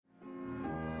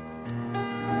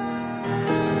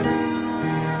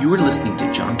You are listening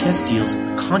to John Castile's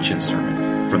Conscience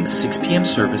Sermon from the 6 p.m.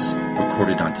 service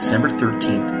recorded on December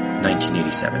 13th,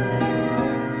 1987.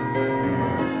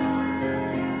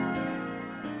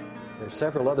 There are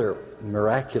several other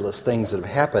miraculous things that have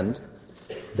happened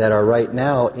that are right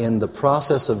now in the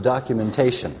process of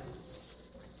documentation,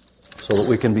 so that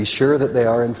we can be sure that they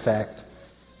are in fact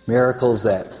miracles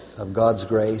that of God's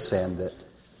grace and that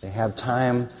they have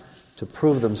time to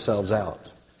prove themselves out.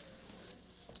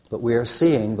 But we are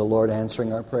seeing the Lord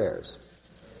answering our prayers.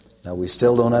 Now, we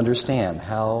still don't understand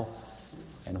how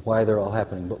and why they're all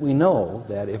happening, but we know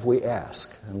that if we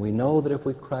ask, and we know that if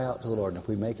we cry out to the Lord, and if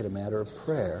we make it a matter of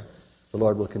prayer, the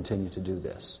Lord will continue to do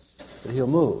this. That He'll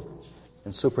move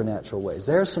in supernatural ways.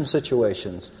 There are some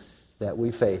situations that we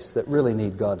face that really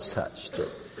need God's touch,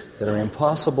 that are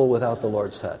impossible without the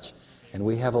Lord's touch. And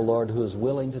we have a Lord who is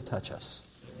willing to touch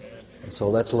us. And so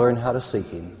let's learn how to seek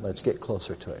Him. Let's get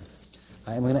closer to Him.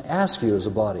 I'm going to ask you as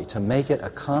a body to make it a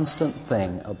constant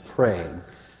thing of praying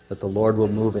that the Lord will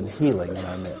move in healing in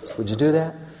our midst. Would you do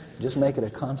that? Just make it a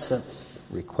constant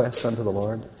request unto the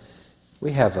Lord.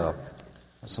 We have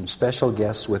some special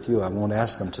guests with you. I won't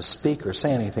ask them to speak or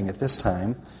say anything at this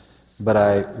time, but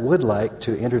I would like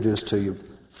to introduce to you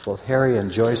both Harry and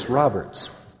Joyce Roberts,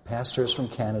 pastors from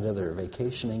Canada that are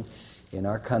vacationing in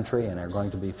our country and are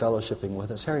going to be fellowshipping with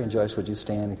us. Harry and Joyce, would you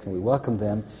stand and can we welcome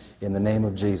them in the name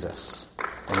of Jesus?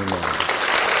 Amen.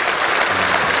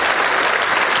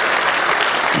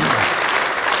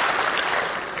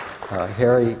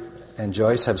 Harry and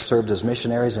Joyce have served as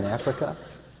missionaries in Africa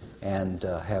and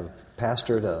have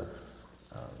pastored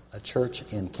a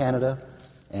church in Canada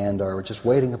and are just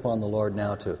waiting upon the Lord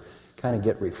now to kind of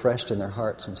get refreshed in their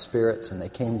hearts and spirits. And they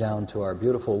came down to our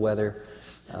beautiful weather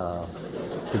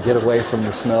to get away from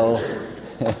the snow.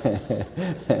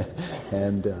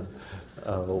 And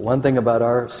one thing about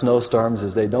our snowstorms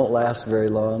is they don't last very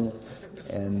long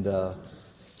and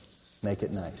make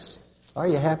it nice. Are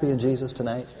you happy in Jesus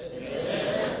tonight?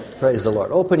 Amen. Praise the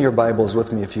Lord. Open your Bibles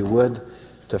with me, if you would,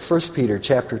 to 1 Peter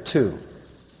chapter 2.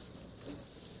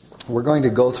 We're going to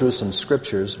go through some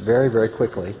scriptures very, very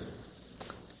quickly.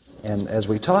 And as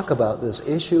we talk about this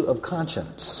issue of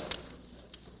conscience,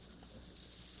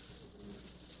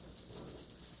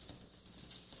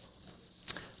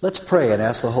 let's pray and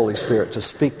ask the Holy Spirit to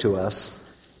speak to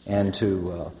us and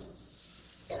to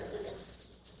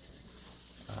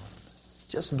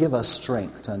just give us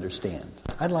strength to understand.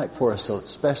 I'd like for us to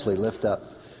especially lift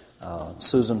up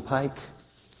Susan Pike.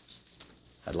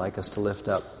 I'd like us to lift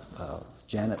up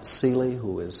Janet Seeley,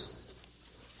 who is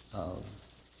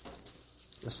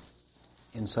just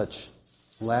in such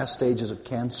last stages of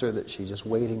cancer that she's just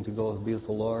waiting to go with the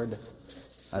beautiful Lord.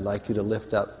 I'd like you to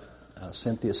lift up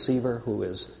Cynthia Seaver, who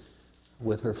is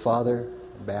with her father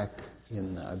back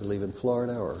in, I believe, in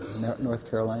Florida or North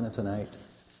Carolina tonight.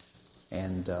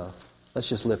 And let's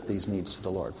just lift these needs to the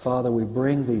Lord. Father, we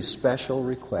bring these special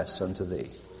requests unto Thee.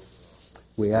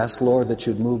 We ask, Lord, that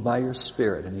You'd move by Your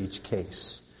Spirit in each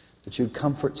case, that You'd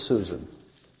comfort Susan,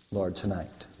 Lord,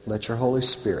 tonight. Let Your Holy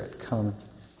Spirit come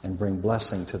and bring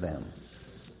blessing to them.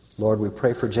 Lord, we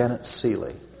pray for Janet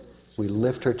Seeley. We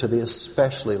lift her to Thee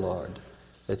especially, Lord,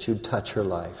 that You'd touch her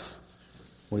life.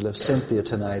 We lift Cynthia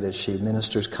tonight as she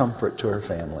ministers comfort to her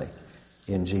family.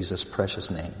 In Jesus'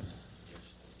 precious name.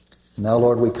 Now,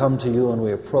 Lord, we come to You and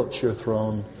we approach Your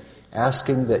throne,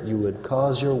 asking that You would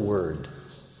cause Your word,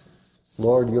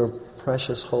 Lord, Your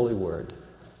precious holy word,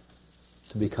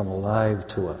 to become alive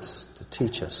to us, to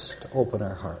teach us, to open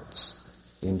our hearts.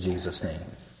 In Jesus'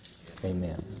 name,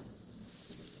 amen.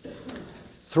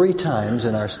 3 times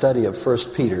in our study of 1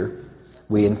 Peter,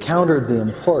 we encountered the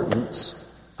importance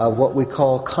of what we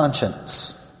call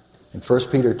conscience. In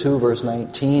 1 Peter 2, verse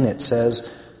 19, it says,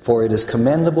 "For it is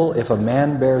commendable if a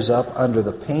man bears up under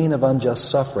the pain of unjust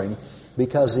suffering,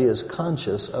 because he is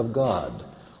conscious of God."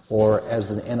 Or, as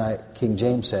the King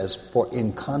James says, "for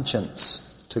in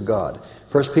conscience to God."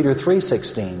 1 Peter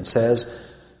 3:16 says,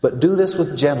 "But do this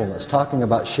with gentleness," talking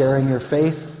about sharing your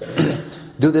faith.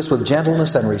 "Do this with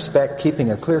gentleness and respect,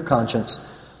 keeping a clear conscience,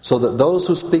 so that those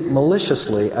who speak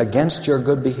maliciously against your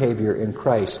good behavior in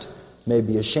Christ may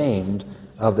be ashamed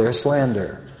of their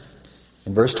slander."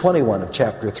 In verse 21 of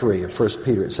chapter 3 of 1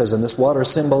 Peter, it says, "And this water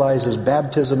symbolizes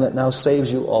baptism that now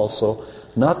saves you also,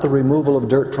 not the removal of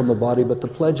dirt from the body, but the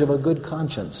pledge of a good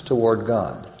conscience toward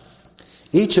God."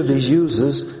 Each of these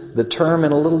uses the term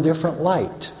in a little different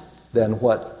light than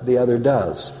what the other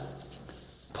does.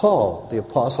 Paul, the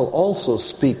apostle, also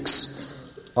speaks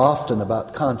often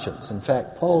about conscience. In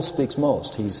fact, Paul speaks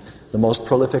most. He's the most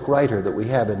prolific writer that we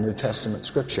have in New Testament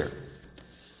Scripture.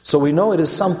 So we know it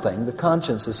is something, the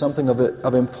conscience is something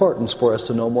of importance for us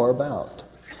to know more about.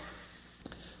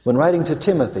 When writing to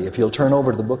Timothy, if you'll turn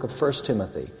over to the book of 1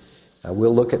 Timothy,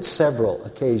 we'll look at several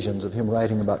occasions of him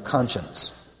writing about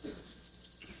conscience.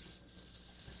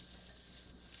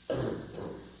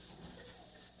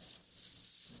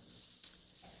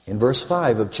 In verse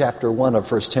 5 of chapter 1 of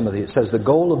 1 Timothy, it says, "The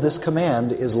goal of this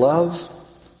command is love,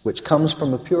 which comes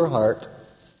from a pure heart,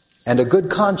 and a good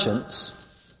conscience,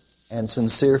 and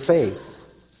sincere faith.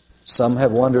 Some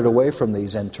have wandered away from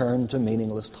these and turned to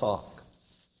meaningless talk."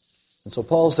 And so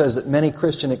Paul says that many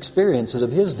Christian experiences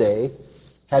of his day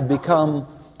had become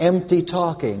empty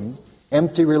talking,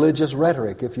 empty religious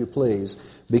rhetoric, if you please,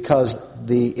 because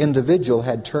the individual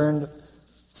had turned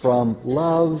from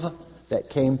love that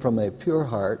came from a pure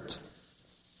heart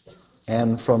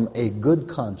and from a good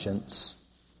conscience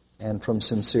and from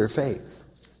sincere faith.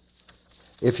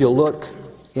 If you'll look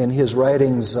in his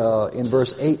writings in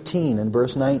verse 18 and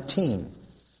verse 19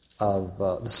 of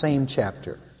the same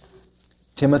chapter,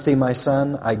 "Timothy, my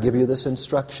son, I give you this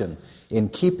instruction in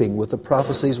keeping with the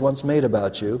prophecies once made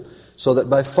about you, so that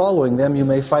by following them you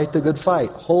may fight the good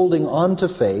fight, holding on to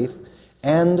faith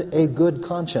and a good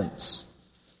conscience.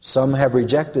 Some have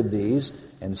rejected these,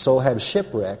 and so have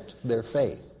shipwrecked their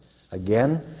faith."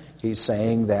 Again, he's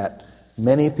saying that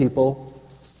many people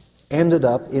ended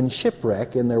up in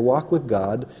shipwreck in their walk with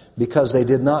God because they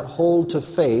did not hold to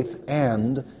faith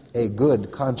and a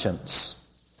good conscience.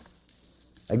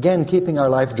 Again, keeping our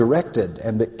life directed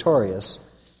and victorious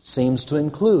seems to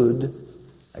include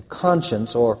a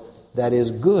conscience, or that is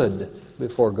good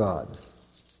before God.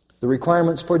 The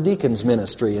requirements for deacons'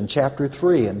 ministry in chapter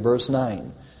 3 and verse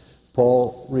 9.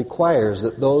 Paul requires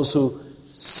that those who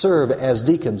serve as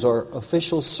deacons or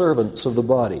official servants of the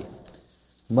body,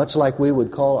 much like we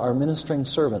would call our ministering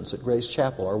servants at Grace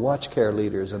Chapel, our watch care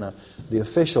leaders and the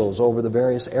officials over the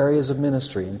various areas of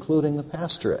ministry, including the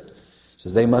pastorate,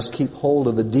 says they must keep hold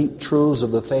of the deep truths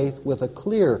of the faith with a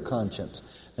clear conscience.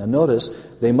 Now notice,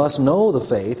 they must know the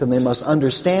faith and they must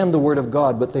understand the Word of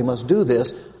God, but they must do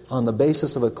this on the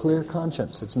basis of a clear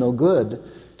conscience. It's no good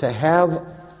to have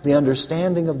the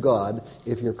understanding of God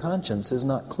if your conscience is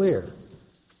not clear.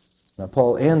 Now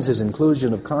Paul ends his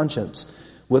inclusion of conscience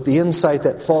with the insight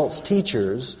that false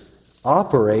teachers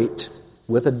operate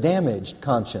with a damaged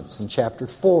conscience in chapter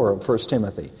 4 of 1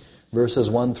 Timothy, verses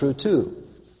 1 through 2.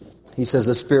 He says,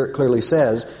 "The Spirit clearly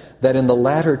says that in the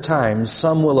latter times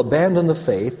some will abandon the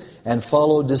faith and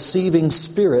follow deceiving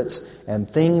spirits and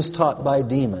things taught by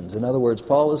demons." In other words,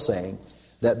 Paul is saying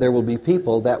that there will be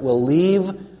people that will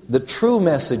leave the true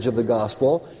message of the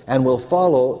gospel and will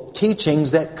follow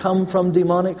teachings that come from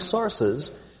demonic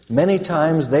sources. Many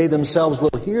times they themselves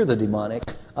will hear the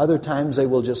demonic. Other times they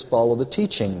will just follow the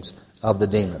teachings of the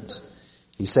demons.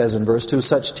 He says in verse 2,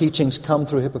 "Such teachings come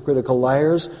through hypocritical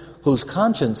liars whose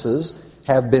consciences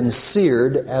have been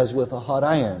seared as with a hot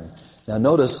iron." Now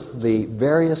notice the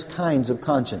various kinds of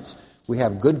conscience. We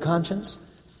have good conscience,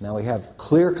 now we have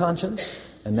clear conscience,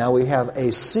 and now we have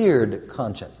a seared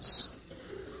conscience.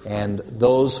 And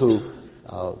those who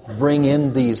bring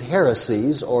in these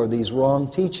heresies or these wrong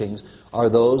teachings are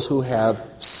those who have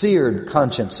seared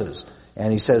consciences.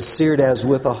 And he says, seared as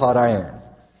with a hot iron.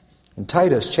 In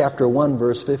Titus chapter 1,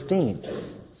 verse 15,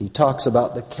 he talks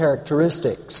about the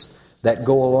characteristics that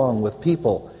go along with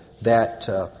people that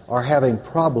are having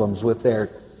problems with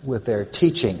their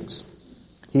teachings.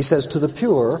 He says, "To the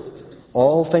pure,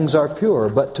 all things are pure,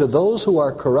 but to those who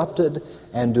are corrupted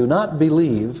and do not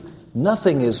believe,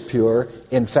 nothing is pure.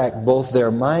 In fact, both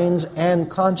their minds and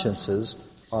consciences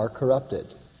are corrupted."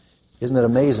 Isn't it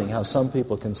amazing how some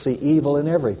people can see evil in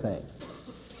everything?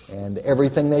 And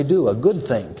everything they do, a good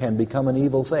thing, can become an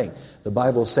evil thing. The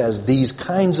Bible says these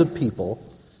kinds of people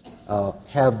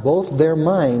have both their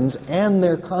minds and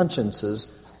their consciences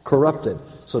corrupted.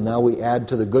 So now we add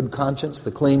to the good conscience,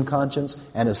 the clean conscience,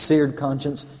 and a seared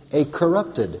conscience, a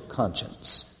corrupted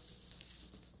conscience.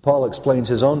 Paul explains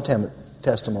his own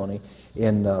testimony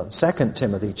in 2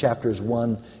 Timothy chapters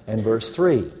 1 and verse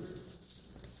 3.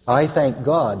 "I thank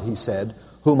God," he said,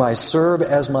 "whom I serve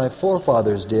as my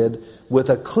forefathers did, with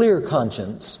a clear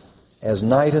conscience, as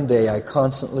night and day I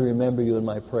constantly remember you in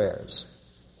my prayers."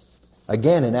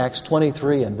 Again, in Acts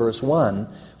 23 and verse 1,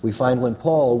 we find when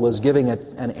Paul was giving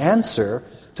an answer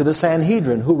to the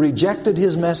Sanhedrin who rejected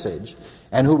his message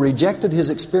and who rejected his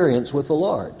experience with the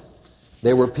Lord.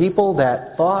 There were people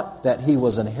that thought that he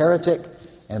was a heretic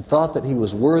and thought that he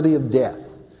was worthy of death.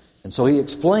 And so he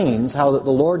explains how that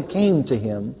the Lord came to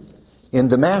him in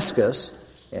Damascus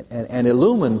and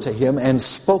illumined to him and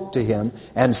spoke to him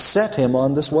and set him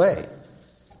on this way.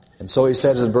 And so he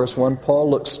says in verse 1,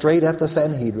 Paul looked straight at the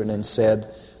Sanhedrin and said,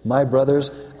 "My brothers,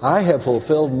 I have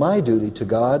fulfilled my duty to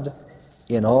God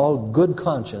in all good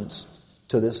conscience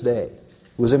to this day.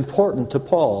 It was important to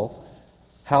Paul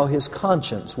how his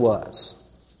conscience was.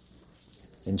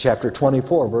 In chapter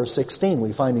 24, verse 16,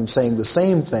 we find him saying the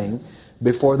same thing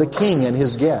before the king and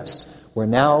his guests, where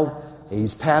now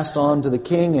he's passed on to the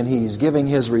king and he's giving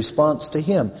his response to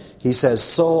him. He says,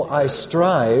 "So I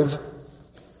strive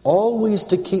always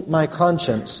to keep my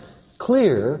conscience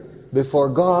clear before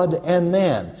God and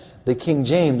man." The King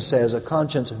James says, "A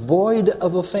conscience void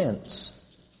of offense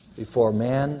before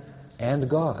man and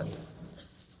God."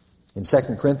 In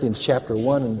 2 Corinthians chapter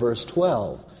 1 and verse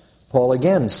 12, Paul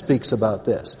again speaks about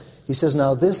this. He says,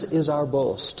 "Now this is our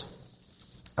boast.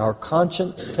 Our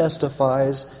conscience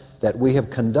testifies that we have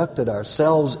conducted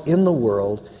ourselves in the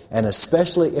world, and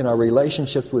especially in our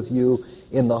relationships with you,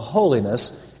 in the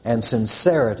holiness and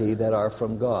sincerity that are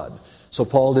from God." So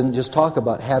Paul didn't just talk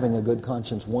about having a good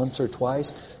conscience once or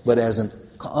twice, but as an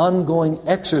ongoing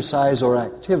exercise or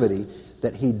activity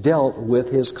that he dealt with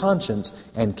his conscience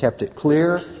and kept it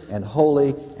clear and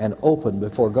holy and open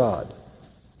before God.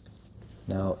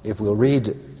 Now, if we'll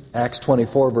read Acts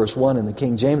 24, verse 1 in the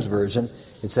King James Version,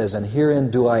 it says, "And herein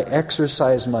do I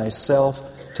exercise myself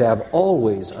to have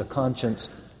always a conscience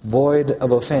void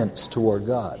of offense toward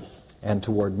God and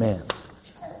toward man."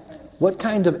 What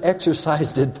kind of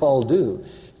exercise did Paul do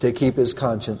to keep his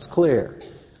conscience clear?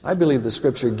 I believe the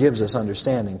Scripture gives us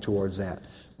understanding towards that.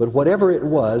 But whatever it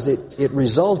was, it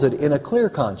resulted in a clear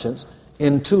conscience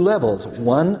in two levels,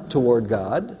 one toward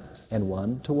God and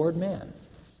one toward man.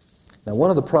 Now,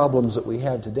 one of the problems that we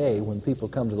have today when people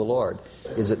come to the Lord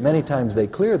is that many times they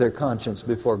clear their conscience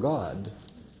before God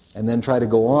and then try to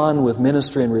go on with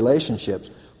ministry and relationships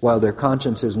while their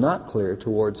conscience is not clear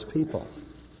towards people.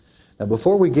 Now,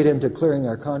 before we get into clearing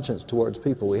our conscience towards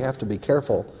people, we have to be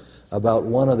careful about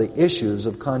one of the issues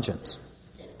of conscience.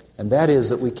 And that is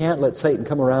that we can't let Satan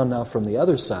come around now from the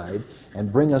other side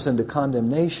and bring us into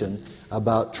condemnation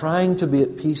about trying to be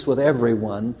at peace with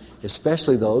everyone,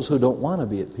 especially those who don't want to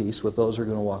be at peace with those who are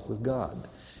going to walk with God.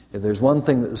 If there's one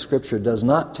thing that the Scripture does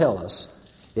not tell us,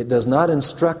 it does not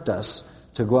instruct us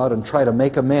to go out and try to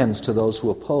make amends to those who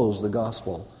oppose the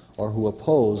gospel or who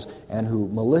oppose and who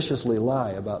maliciously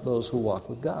lie about those who walk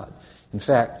with God. In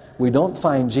fact, we don't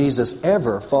find Jesus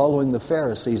ever following the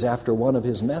Pharisees after one of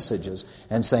his messages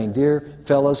and saying, "Dear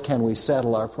fellows, can we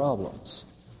settle our problems?"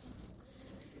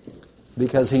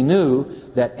 Because he knew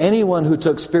that anyone who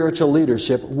took spiritual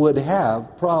leadership would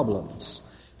have problems.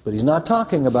 But he's not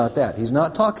talking about that. He's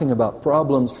not talking about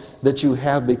problems that you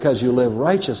have because you live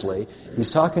righteously. He's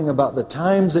talking about the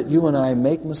times that you and I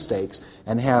make mistakes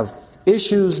and have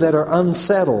issues that are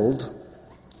unsettled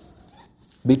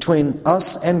between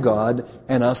us and God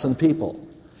and us and people.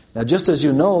 Now, just as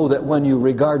you know that when you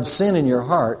regard sin in your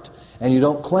heart and you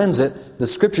don't cleanse it, the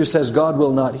Scripture says God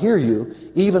will not hear you,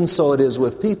 even so it is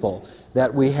with people.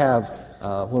 That we have,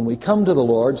 when we come to the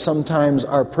Lord, sometimes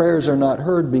our prayers are not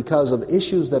heard because of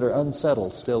issues that are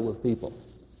unsettled still with people.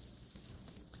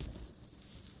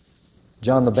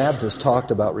 John the Baptist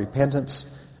talked about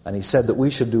repentance, and he said that we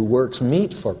should do works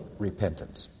meet for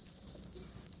repentance.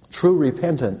 True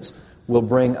repentance will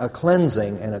bring a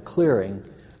cleansing and a clearing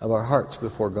of our hearts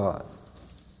before God.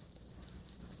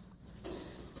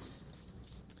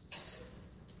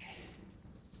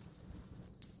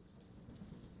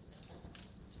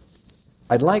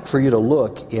 I'd like for you to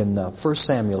look in 1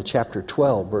 Samuel chapter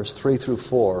 12, verse 3 through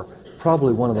 4,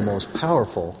 probably one of the most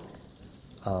powerful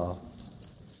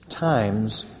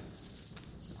times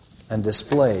and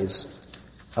displays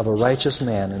of a righteous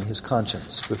man and his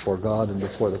conscience before God and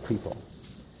before the people.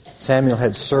 Samuel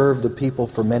had served the people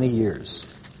for many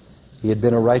years. He had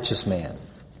been a righteous man.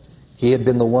 He had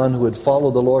been the one who had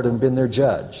followed the Lord and been their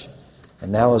judge.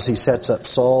 And now as he sets up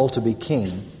Saul to be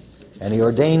king, and he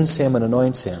ordains him and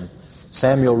anoints him,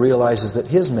 Samuel realizes that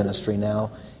his ministry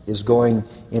now is going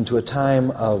into a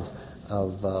time of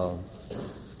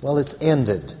it's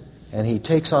ended. And he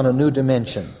takes on a new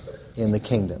dimension in the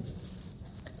kingdom.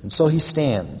 And so he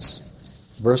stands.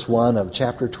 Verse 1 of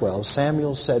chapter 12,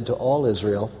 Samuel said to all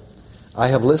Israel, "I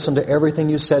have listened to everything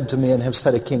you said to me and have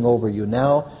set a king over you.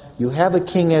 Now you have a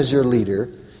king as your leader.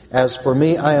 As for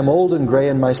me, I am old and gray,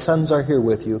 and my sons are here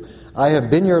with you. I have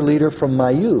been your leader from my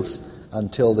youth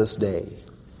until this day.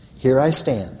 Here I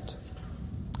stand."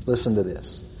 Listen to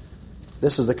this.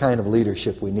 This is the kind of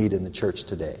leadership we need in the church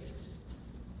today.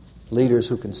 Leaders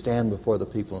who can stand before the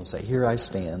people and say, "Here I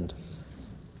stand.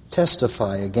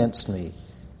 Testify against me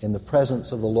in the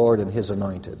presence of the Lord and His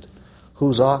anointed.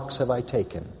 Whose ox have I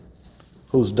taken?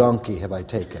 Whose donkey have I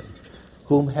taken?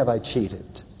 Whom have I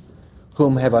cheated?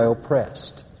 Whom have I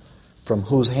oppressed? From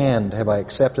whose hand have I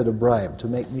accepted a bribe to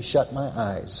make me shut my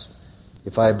eyes?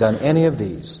 If I have done any of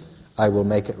these, I will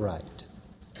make it right."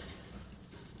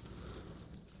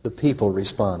 The people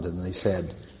responded, and they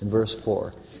said, in verse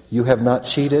 4, "You have not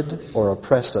cheated or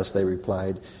oppressed us," they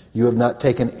replied. "You have not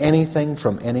taken anything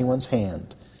from anyone's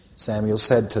hand." Samuel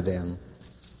said to them,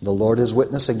 "The Lord is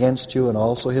witness against you, and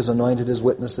also his anointed is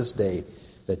witness this day,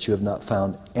 that you have not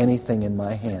found anything in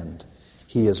my hand.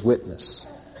 He is witness,"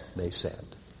 they said.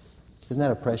 Isn't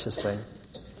that a precious thing?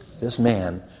 This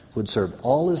man who had served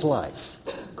all his life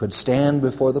could stand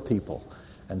before the people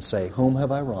and say, "Whom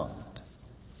have I wronged?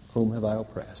 Whom have I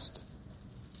oppressed?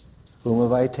 Whom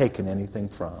have I taken anything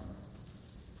from?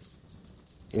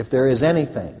 If there is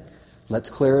anything, let's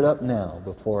clear it up now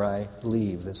before I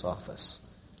leave this office.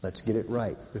 Let's get it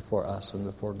right before us and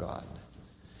before God."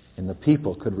 And the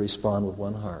people could respond with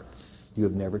one heart, "You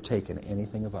have never taken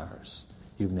anything of ours.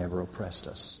 You've never oppressed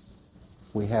us.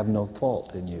 We have no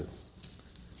fault in you."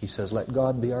 He says, "Let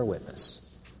God be our witness."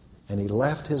 And he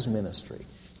left his ministry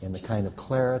in the kind of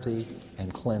clarity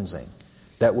and cleansing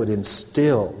that would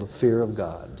instill the fear of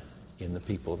God in the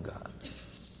people of God.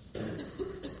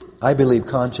 I believe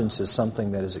conscience is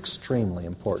something that is extremely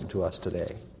important to us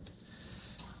today.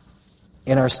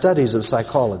 In our studies of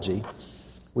psychology,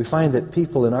 we find that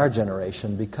people in our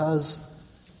generation, because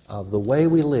of the way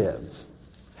we live,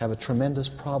 have a tremendous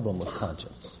problem with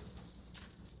conscience.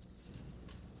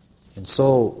 And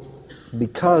so,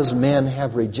 because men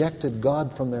have rejected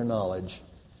God from their knowledge,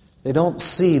 they don't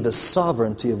see the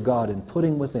sovereignty of God in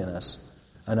putting within us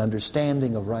an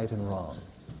understanding of right and wrong.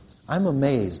 I'm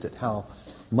amazed at how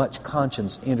much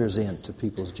conscience enters into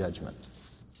people's judgment.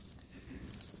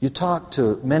 You talk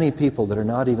to many people that are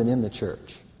not even in the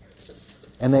church,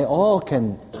 and they all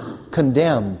can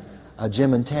condemn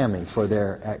Jim and Tammy for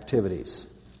their activities,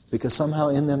 because somehow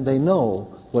in them they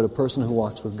know what a person who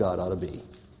walks with God ought to be.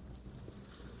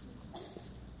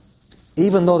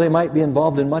 Even though they might be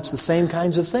involved in much the same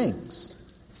kinds of things,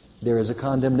 there is a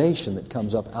condemnation that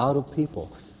comes up out of people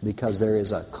because there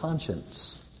is a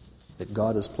conscience that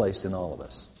God has placed in all of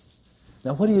us.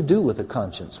 Now, what do you do with a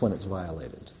conscience when it's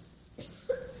violated?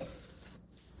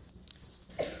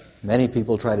 Many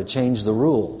people try to change the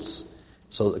rules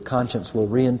so that the conscience will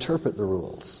reinterpret the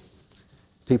rules.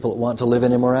 People that want to live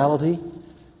in immorality,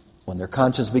 when their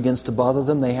conscience begins to bother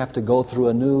them, they have to go through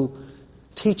a new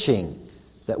teaching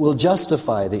that will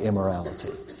justify the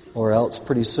immorality. Or else,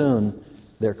 pretty soon,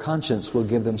 their conscience will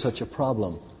give them such a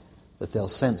problem that they'll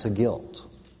sense a guilt.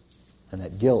 And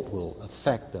that guilt will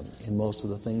affect them in most of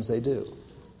the things they do.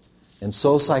 And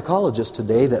so psychologists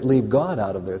today that leave God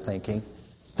out of their thinking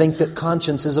think that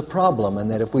conscience is a problem, and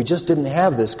that if we just didn't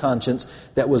have this conscience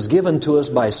that was given to us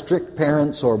by strict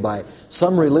parents or by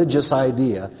some religious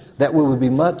idea, that we would be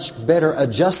much better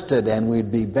adjusted and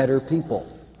we'd be better people.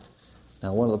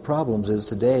 Now, one of the problems is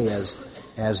today,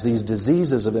 as these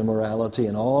diseases of immorality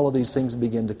and all of these things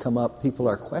begin to come up, people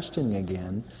are questioning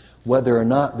again whether or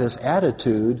not this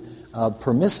attitude of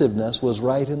permissiveness was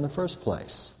right in the first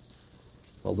place.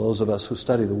 Well, those of us who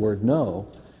study the Word know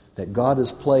that God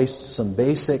has placed some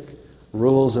basic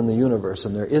rules in the universe,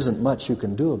 and there isn't much you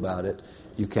can do about it.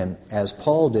 You can, as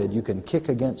Paul did, you can kick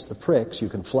against the pricks, you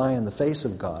can fly in the face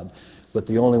of God, but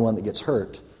the only one that gets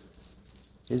hurt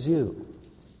is you.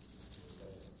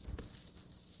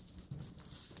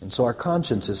 And so our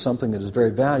conscience is something that is very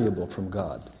valuable from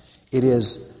God. It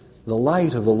is the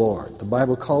light of the Lord. The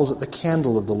Bible calls it the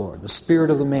candle of the Lord, the spirit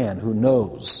of the man who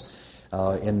knows.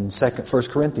 In 1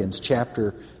 Corinthians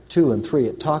chapter 2 and 3,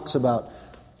 it talks about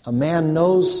a man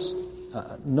knows,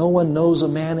 no one knows a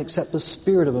man except the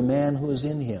spirit of a man who is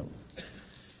in him.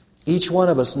 Each one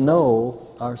of us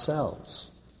know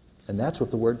ourselves. And that's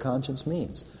what the word conscience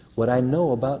means. What I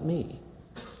know about me.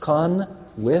 Con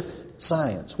with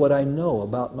science, what I know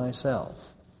about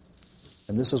myself.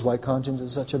 And this is why conscience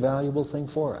is such a valuable thing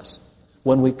for us.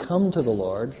 When we come to the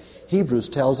Lord, Hebrews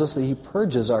tells us that He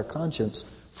purges our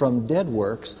conscience from dead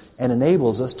works and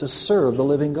enables us to serve the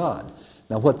living God.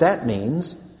 Now, what that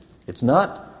means, it's not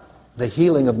the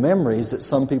healing of memories that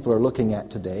some people are looking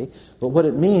at today, but what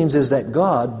it means is that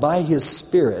God, by His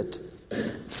Spirit,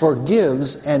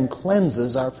 forgives and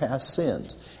cleanses our past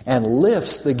sins and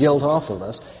lifts the guilt off of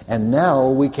us, and now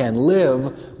we can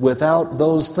live without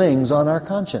those things on our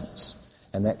conscience.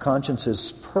 And that conscience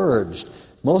is purged.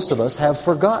 Most of us have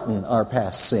forgotten our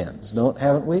past sins,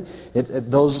 haven't we?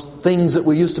 Those things that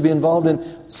we used to be involved in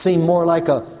seem more like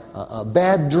a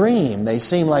bad dream. They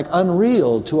seem like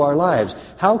unreal to our lives.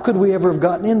 How could we ever have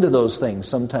gotten into those things,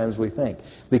 sometimes we think,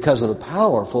 because of the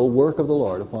powerful work of the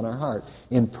Lord upon our heart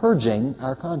in purging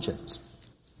our conscience.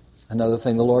 Another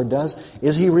thing the Lord does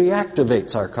is He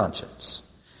reactivates our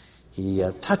conscience. He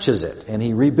touches it and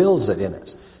He rebuilds it in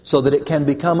us so that it can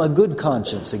become a good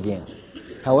conscience again.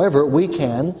 However, we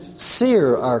can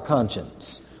sear our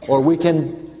conscience. Or we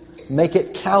can make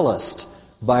it calloused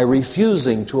by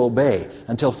refusing to obey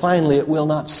until finally it will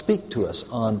not speak to us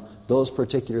on those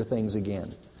particular things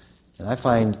again. And I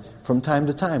find from time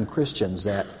to time Christians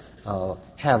that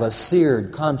have a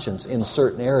seared conscience in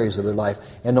certain areas of their life,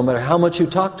 and no matter how much you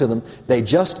talk to them, they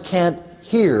just can't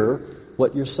hear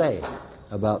what you're saying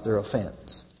about their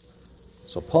offense.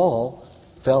 So Paul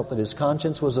felt that his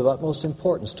conscience was of utmost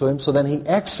importance to him, so then he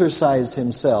exercised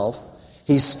himself.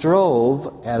 He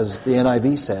strove, as the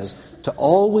NIV says, to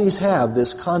always have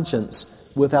this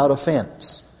conscience without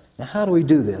offense. Now, how do we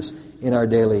do this in our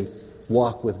daily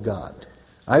walk with God?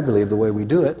 I believe the way we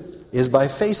do it is by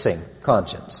facing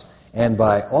conscience, and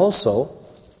by also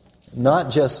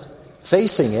not just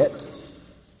facing it,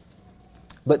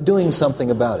 but doing something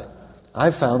about it.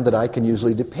 I've found that I can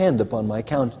usually depend upon my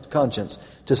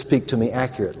conscience to speak to me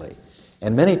accurately.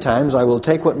 And many times I will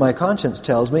take what my conscience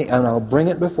tells me and I'll bring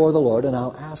it before the Lord and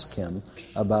I'll ask Him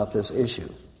about this issue.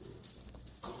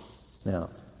 Now,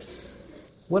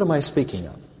 what am I speaking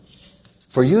of?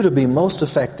 For you to be most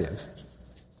effective,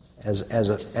 as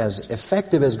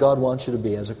effective as God wants you to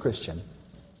be as a Christian,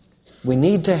 we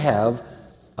need to have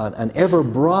an ever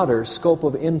broader scope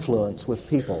of influence with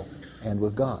people and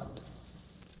with God.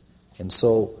 And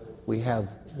so we have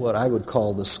what I would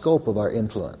call the scope of our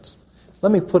influence.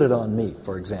 Let me put it on me,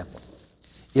 for example.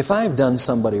 If I've done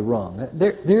somebody wrong,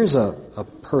 there's a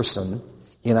person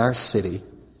in our city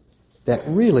that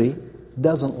really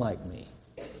doesn't like me.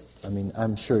 I mean,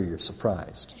 I'm sure you're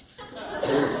surprised.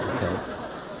 Okay.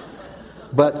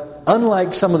 But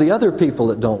unlike some of the other people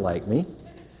that don't like me,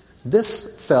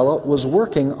 this fellow was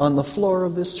working on the floor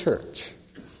of this church.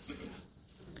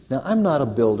 Now, I'm not a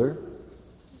builder,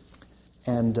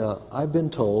 and I've been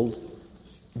told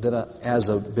that as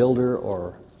a builder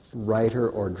or writer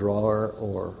or drawer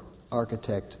or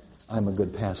architect, I'm a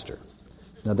good pastor.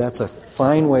 Now, that's a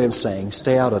fine way of saying,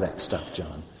 stay out of that stuff,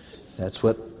 John. That's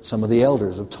what some of the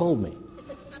elders have told me.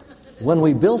 When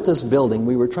we built this building,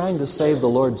 we were trying to save the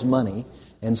Lord's money,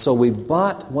 and so we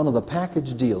bought one of the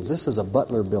package deals. This is a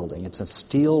Butler building. It's a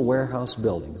steel warehouse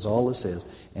building, is all this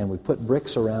is. And we put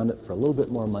bricks around it for a little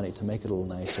bit more money to make it a little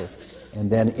nicer.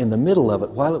 And then in the middle of it,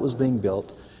 while it was being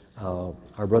built,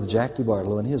 our brother Jack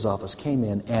DeBartolo in his office came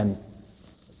in and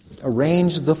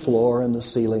arranged the floor and the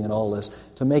ceiling and all this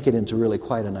to make it into really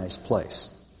quite a nice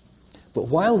place. But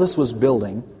while this was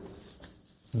building,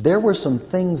 there were some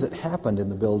things that happened in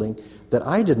the building that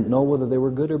I didn't know whether they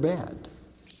were good or bad.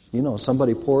 You know,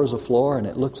 somebody pours a floor and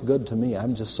it looks good to me.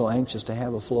 I'm just so anxious to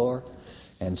have a floor.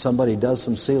 And somebody does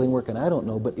some ceiling work and I don't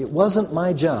know. But it wasn't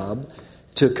my job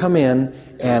to come in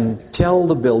and tell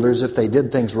the builders if they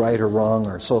did things right or wrong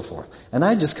or so forth. And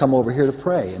I just come over here to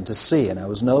pray and to see. And I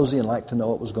was nosy and liked to know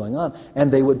what was going on.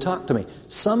 And they would talk to me.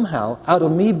 Somehow, out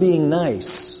of me being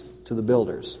nice to the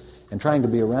builders and trying to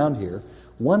be around here,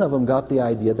 one of them got the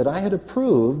idea that I had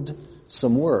approved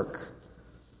some work,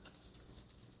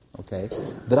 okay,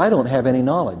 that I don't have any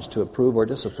knowledge to approve or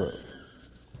disapprove.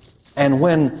 And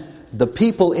when the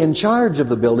people in charge of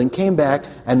the building came back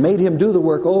and made him do the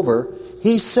work over,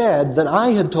 he said that I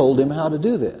had told him how to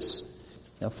do this.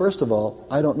 Now, first of all,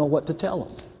 I don't know what to tell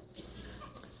him.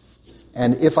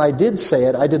 And if I did say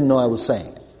it, I didn't know I was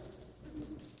saying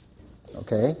it.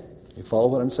 Okay? You follow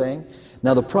what I'm saying?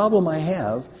 Now, the problem I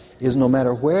have is no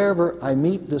matter wherever I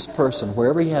meet this person,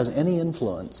 wherever he has any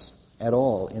influence at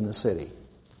all in the city,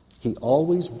 he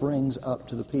always brings up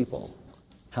to the people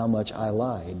how much I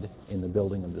lied in the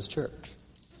building of this church.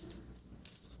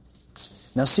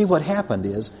 Now, see, what happened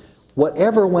is,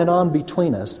 whatever went on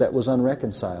between us that was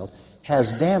unreconciled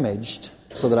has damaged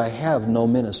so that I have no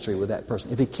ministry with that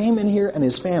person. If he came in here and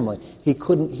his family, he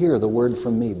couldn't hear the word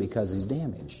from me because he's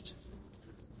damaged.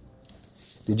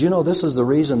 Did you know this is the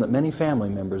reason that many family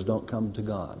members don't come to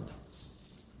God?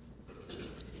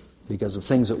 Because of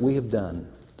things that we have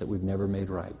done that we've never made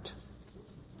right.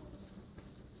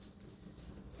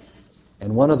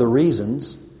 And one of the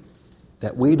reasons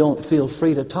that we don't feel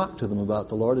free to talk to them about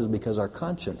the Lord is because our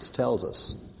conscience tells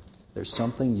us there's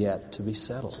something yet to be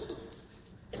settled.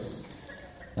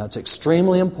 Now, it's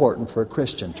extremely important for a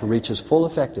Christian to reach his full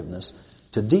effectiveness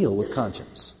to deal with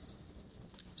conscience.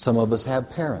 Some of us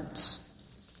have parents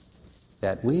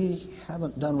that we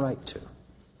haven't done right to.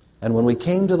 And when we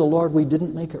came to the Lord, we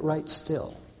didn't make it right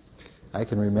still. I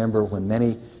can remember when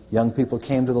many young people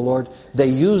came to the Lord, they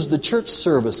used the church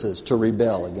services to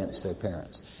rebel against their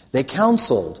parents. They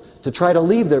counseled to try to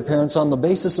leave their parents on the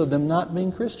basis of them not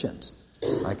being Christians.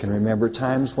 I can remember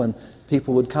times when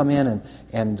people would come in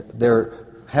and they're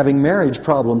having marriage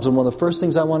problems, and one of the first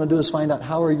things I want to do is find out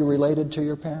how are you related to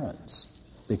your parents.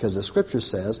 Because the Scripture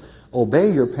says,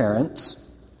 obey your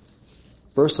parents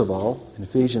First of all, in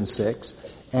Ephesians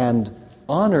 6, and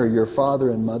honor your father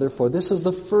and mother, for this is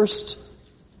the first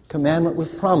commandment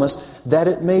with promise, that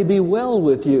it may be well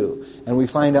with you. And we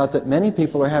find out that many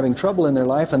people are having trouble in their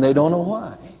life and they don't know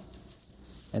why.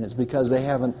 And it's because they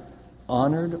haven't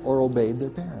honored or obeyed their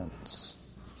parents.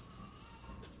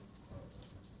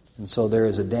 And so there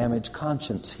is a damaged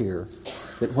conscience here,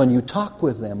 that when you talk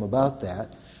with them about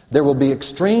that, there will be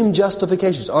extreme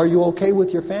justifications. Are you okay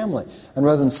with your family? And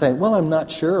rather than saying, well, I'm not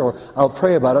sure, or I'll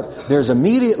pray about it, there's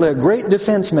immediately a great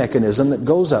defense mechanism that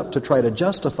goes up to try to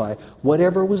justify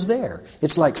whatever was there.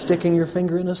 It's like sticking your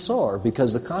finger in a sore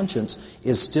because the conscience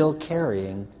is still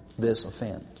carrying this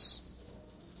offense.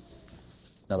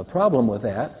 Now, the problem with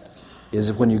that is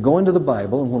that when you go into the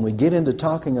Bible and when we get into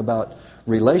talking about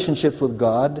relationships with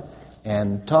God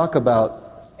and talk about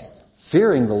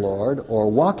fearing the Lord or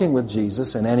walking with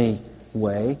Jesus in any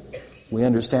way, we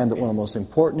understand that one of the most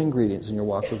important ingredients in your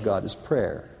walk with God is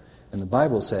prayer. And the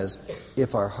Bible says,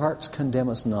 if our hearts condemn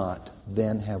us not,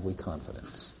 then have we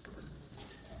confidence.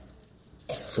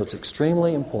 So it's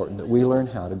extremely important that we learn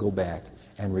how to go back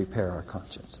and repair our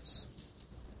consciences.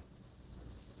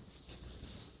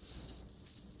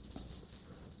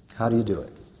 How do you do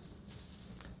it?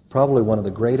 Probably one of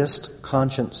the greatest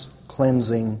conscience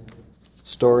cleansing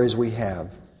stories we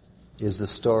have is the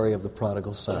story of the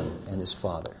prodigal son and his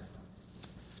father.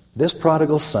 This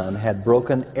prodigal son had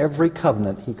broken every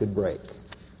covenant he could break.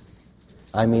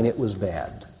 I mean, it was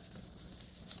bad.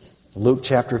 Luke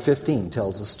chapter 15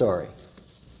 tells the story.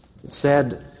 It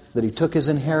said that he took his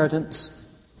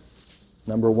inheritance.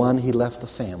 Number one, he left the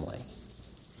family,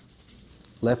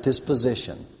 left his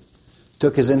position,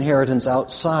 took his inheritance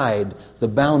outside the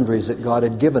boundaries that God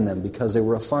had given them because they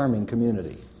were a farming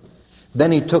community.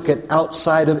 Then he took it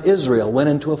outside of Israel, went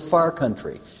into a far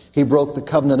country. He broke the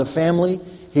covenant of family.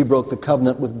 He broke the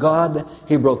covenant with God.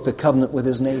 He broke the covenant with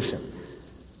his nation.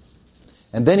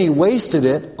 And then he wasted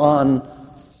it on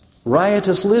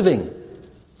riotous living.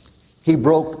 He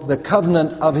broke the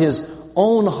covenant of his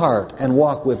own heart and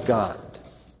walked with God.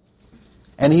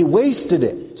 And he wasted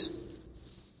it.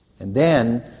 And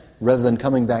then, rather than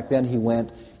coming back then, he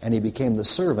went and he became the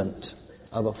servant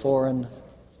of a foreign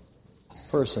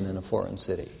person in a foreign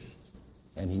city.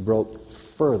 And he broke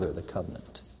further the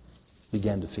covenant,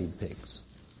 began to feed pigs.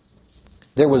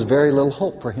 There was very little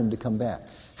hope for him to come back.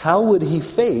 How would he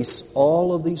face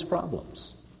all of these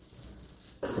problems?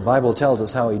 The Bible tells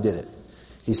us how he did it.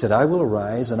 He said, I will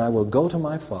arise and I will go to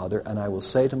my father and I will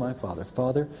say to my father,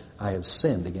 Father, I have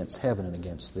sinned against heaven and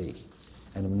against thee,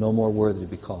 and am no more worthy to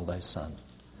be called thy son.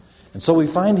 And so we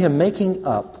find him making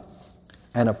up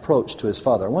an approach to his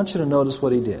father. I want you to notice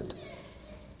what he did.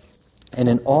 And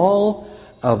in all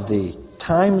of the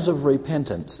times of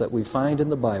repentance that we find in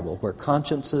the Bible where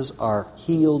consciences are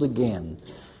healed again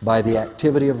by the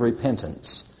activity of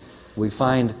repentance, we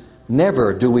find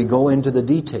never do we go into the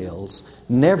details,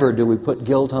 never do we put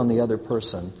guilt on the other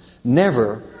person,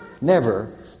 never,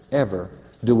 ever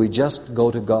do we just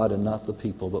go to God and not the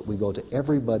people, but we go to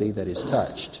everybody that is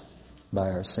touched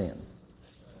by our sin.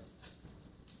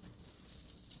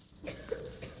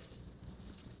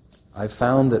 I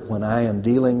found that when I am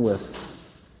dealing with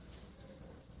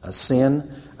a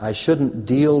sin, I shouldn't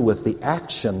deal with the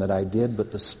action that I did,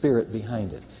 but the spirit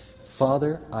behind it.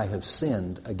 Father, I have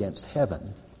sinned against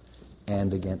heaven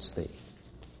and against thee.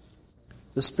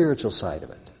 The spiritual side of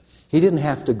it. He didn't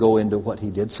have to go into what he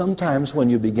did. Sometimes when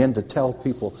you begin to tell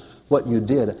people what you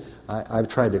did, I've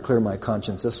tried to clear my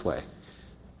conscience this way.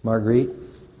 Marguerite,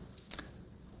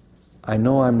 I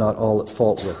know I'm not all at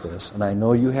fault with this, and I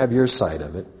know you have your side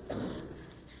of it.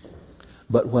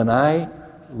 But when I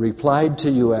replied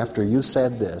to you after you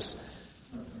said this,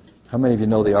 how many of you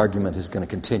know the argument is going to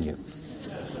continue?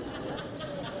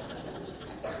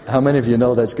 How many of you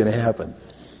know that's going to happen?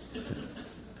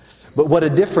 But what a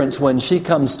difference when she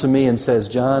comes to me and says,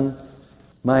 John,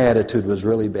 my attitude was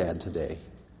really bad today.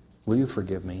 Will you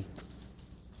forgive me?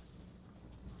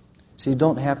 See, you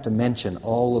don't have to mention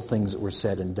all the things that were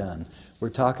said and done. We're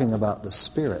talking about the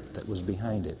spirit that was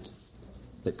behind it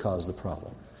that caused the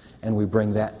problem. And we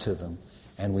bring that to them,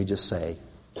 and we just say,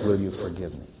 will you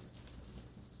forgive me?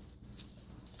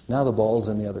 Now the ball's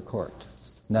in the other court.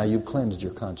 Now you've cleansed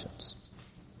your conscience.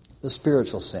 The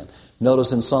spiritual sin.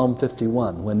 Notice in Psalm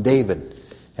 51, when David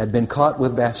had been caught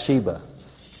with Bathsheba,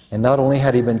 and not only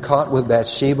had he been caught with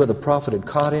Bathsheba, the prophet had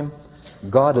caught him,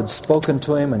 God had spoken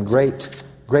to him, and great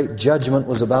judgment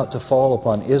was about to fall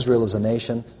upon Israel as a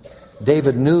nation.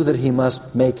 David knew that he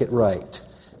must make it right,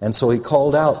 and so he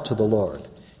called out to the Lord.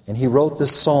 And he wrote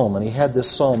this psalm, and he had this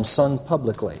psalm sung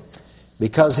publicly.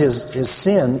 Because his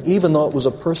sin, even though it was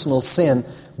a personal sin,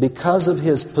 because of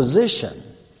his position,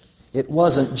 it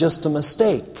wasn't just a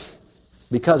mistake.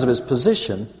 Because of his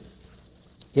position,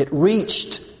 it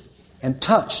reached and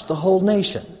touched the whole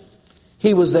nation.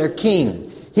 He was their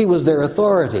king. He was their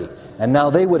authority. And now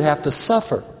they would have to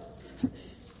suffer,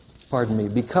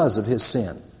 because of his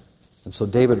sin. And so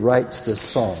David writes this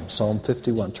psalm, Psalm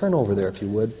 51. Turn over there if you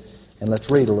would, and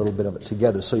let's read a little bit of it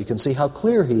together so you can see how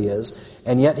clear he is.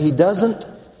 And yet he doesn't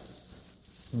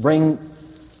bring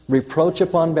reproach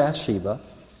upon Bathsheba.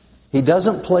 He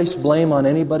doesn't place blame on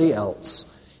anybody else.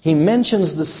 He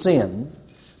mentions the sin,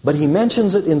 but he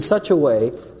mentions it in such a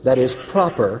way that is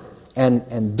proper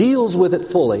and deals with it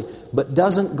fully, but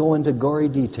doesn't go into gory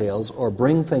details or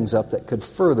bring things up that could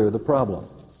further the problem.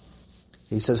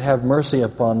 He says, "Have mercy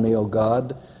upon me, O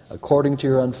God, according to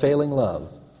your unfailing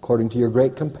love, according to your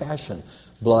great compassion.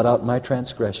 Blot out my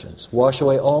transgressions. Wash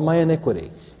away all my iniquity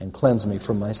and cleanse me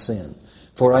from my sin.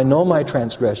 For I know my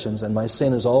transgressions, and my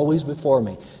sin is always before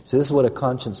me." See, this is what a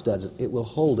conscience does. It will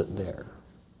hold it there.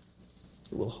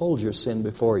 It will hold your sin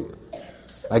before you.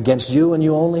 "Against you and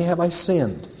you only have I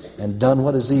sinned, and done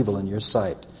what is evil in your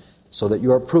sight, so that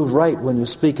you are proved right when you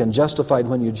speak and justified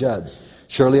when you judge.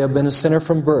 Surely I have been a sinner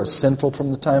from birth, sinful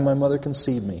from the time my mother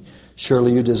conceived me.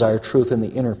 Surely you desire truth in the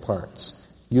inner parts.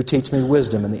 You teach me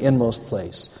wisdom in the inmost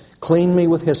place. Clean me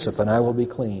with hyssop, and I will be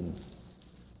clean."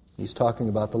 He's talking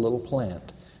about the little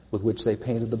plant with which they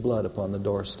painted the blood upon the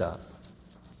doorstop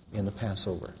in the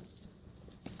Passover.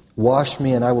 "Wash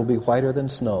me, and I will be whiter than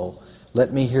snow.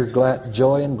 Let me hear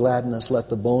joy and gladness. Let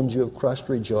the bones you have crushed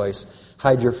rejoice.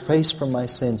 Hide your face from my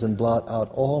sins and blot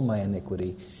out all my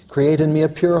iniquity. Create in me a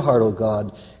pure heart, O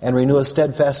God, and renew a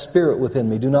steadfast spirit within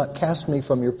me. Do not cast me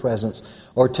from your presence,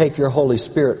 or take your Holy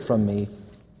Spirit from me.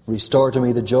 Restore to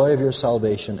me the joy of your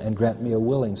salvation, and grant me a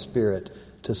willing spirit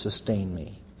to sustain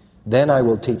me. Then I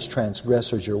will teach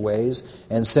transgressors your ways,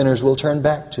 and sinners will turn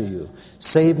back to you.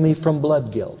 Save me from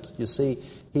blood guilt." You see,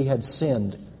 he had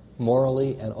sinned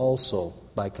morally and also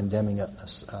by condemning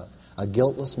a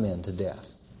guiltless man to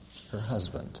death, her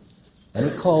husband. And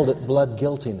he called it blood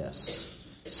guiltiness.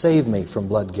 "Save me from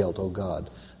blood guilt, O God,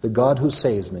 the God who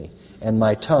saves me, and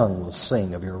my tongue will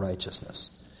sing of your righteousness."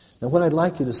 Now what I'd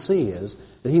like you to see is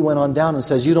that he went on down and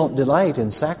says, you don't delight in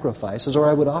sacrifices, or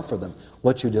I would offer them.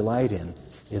 What you delight in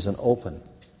is an open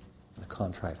and a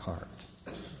contrite heart.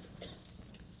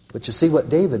 But you see, what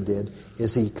David did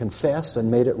is he confessed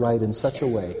and made it right in such a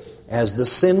way. As the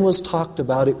sin was talked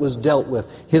about, it was dealt with.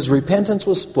 His repentance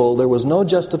was full. There was no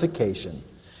justification.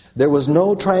 There was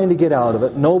no trying to get out of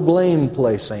it, no blame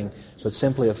placing, but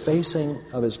simply a facing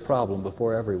of his problem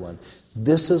before everyone.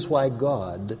 This is why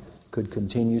God could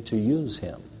continue to use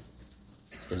him,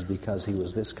 is because he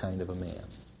was this kind of a man.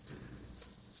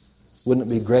 Wouldn't it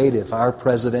be great if our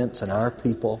presidents and our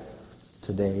people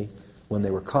today, when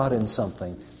they were caught in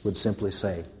something, would simply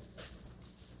say,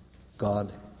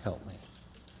 "God, help me,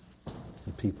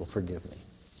 and people forgive me"?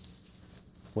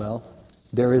 Well,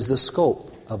 there is the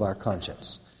scope of our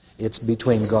conscience. It's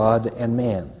between God and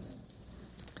man.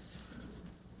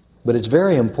 But it's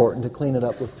very important to clean it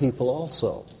up with people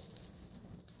also.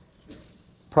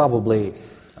 Probably,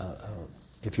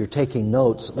 if you're taking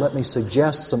notes, let me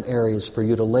suggest some areas for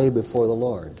you to lay before the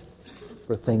Lord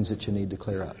for things that you need to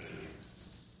clear up.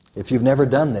 If you've never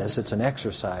done this, it's an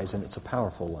exercise and it's a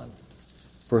powerful one.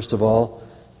 First of all,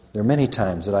 there are many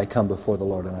times that I come before the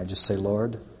Lord and I just say,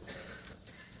 "Lord,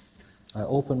 I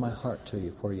open my heart to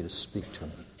you for you to speak to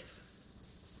me."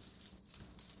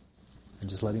 And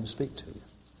just let him speak to you.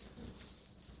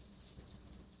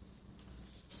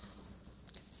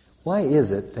 Why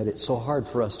is it that it's so hard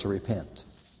for us to repent?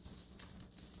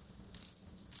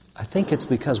 I think it's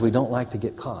because we don't like to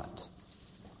get caught.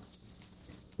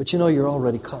 But you know, you're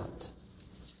already caught.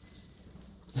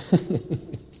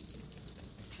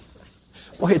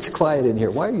 Boy, it's quiet in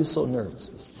here. Why are you so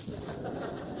nervous?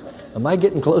 Am I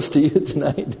getting close to you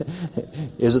tonight?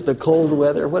 Is it the cold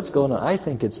weather? What's going on? I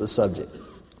think it's the subject.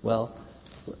 Well,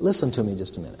 listen to me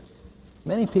just a minute.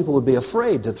 Many people would be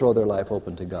afraid to throw their life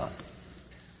open to God.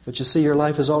 But you see, your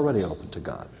life is already open to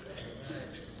God.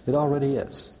 It already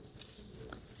is.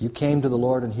 You came to the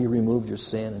Lord and he removed your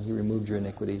sin and he removed your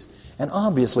iniquities. And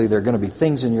obviously there are going to be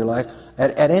things in your life.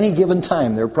 At any given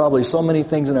time, there are probably so many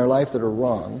things in our life that are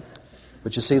wrong.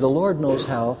 But you see, the Lord knows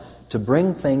how to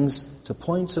bring things to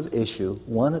points of issue,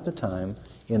 one at a time,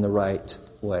 in the right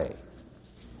way.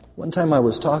 One time I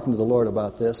was talking to the Lord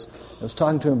about this. I was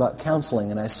talking to him about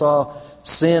counseling, and I saw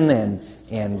sin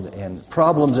and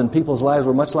problems in people's lives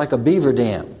were much like a beaver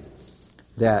dam.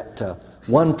 That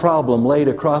one problem laid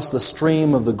across the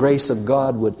stream of the grace of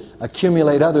God would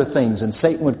accumulate other things, and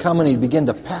Satan would come and he'd begin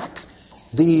to pack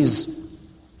these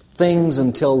things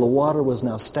until the water was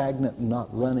now stagnant and not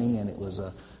running, and it was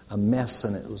a mess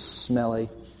and it was smelly.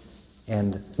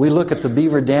 And we look at the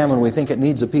beaver dam and we think it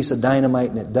needs a piece of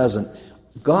dynamite, and it doesn't.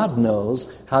 God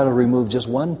knows how to remove just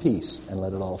one piece and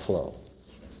let it all flow.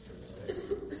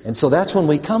 And so that's when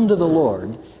we come to the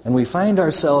Lord and we find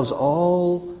ourselves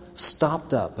all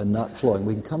stopped up and not flowing.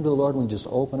 We can come to the Lord and we just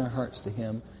open our hearts to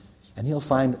Him, and He'll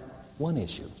find one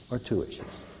issue or two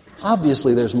issues.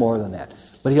 Obviously there's more than that.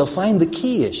 But He'll find the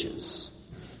key issues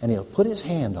and He'll put His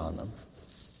hand on them.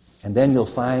 And then you'll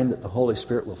find that the Holy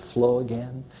Spirit will flow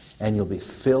again, and you'll be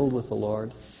filled with the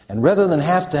Lord. And rather than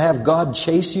have to have God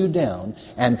chase you down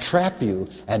and trap you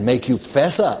and make you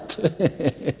fess up,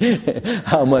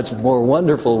 how much more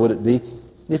wonderful would it be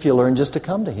if you learn just to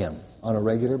come to Him on a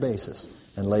regular basis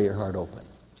and lay your heart open.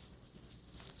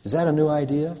 Is that a new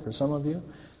idea for some of you?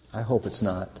 I hope it's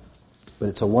not, but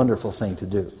it's a wonderful thing to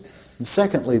do. And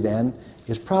secondly then,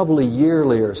 is probably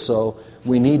yearly or so,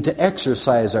 we need to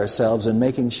exercise ourselves in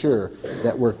making sure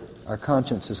that our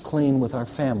conscience is clean with our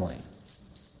family.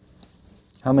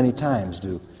 How many times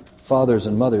do fathers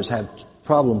and mothers have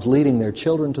problems leading their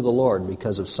children to the Lord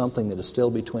because of something that is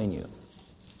still between you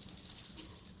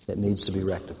that needs to be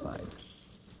rectified?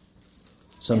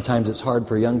 Sometimes it's hard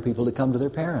for young people to come to their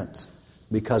parents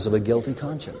because of a guilty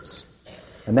conscience.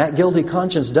 And that guilty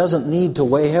conscience doesn't need to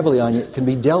weigh heavily on you. It can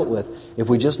be dealt with if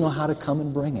we just know how to come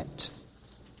and bring it.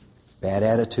 Bad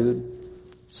attitude,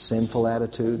 sinful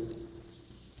attitude,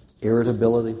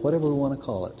 irritability, whatever we want to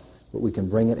call it. But we can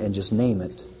bring it and just name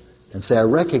it and say, I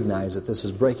recognize that this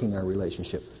is breaking our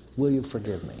relationship. Will you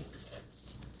forgive me?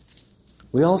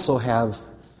 We also have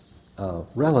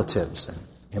relatives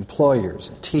and employers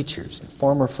and teachers and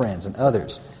former friends and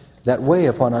others that weigh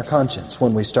upon our conscience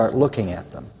when we start looking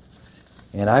at them.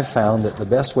 And I've found that the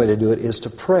best way to do it is to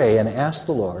pray and ask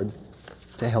the Lord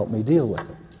to help me deal with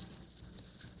it.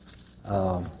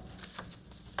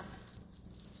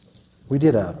 We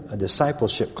did a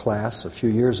discipleship class a few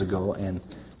years ago, and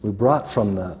we brought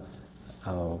from the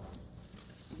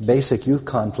Basic Youth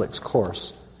Conflicts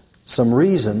course some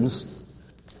reasons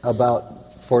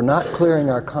for not clearing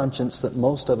our conscience that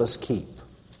most of us keep.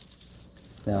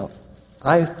 Now,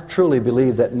 I truly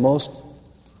believe that most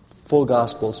full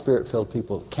gospel, Spirit-filled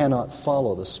people cannot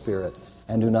follow the Spirit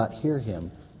and do not hear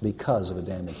Him because of a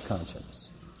damaged conscience.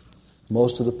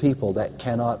 Most of the people that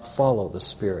cannot follow the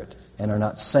Spirit and are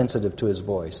not sensitive to His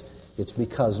voice, it's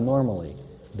because normally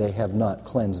they have not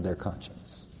cleansed their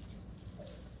conscience.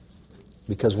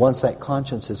 Because once that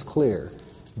conscience is clear,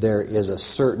 there is a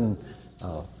certain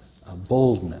a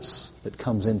boldness that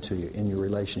comes into you in your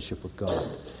relationship with God,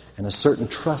 and a certain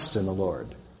trust in the Lord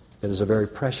that is a very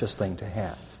precious thing to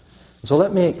have. So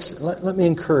let me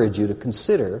encourage you to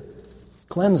consider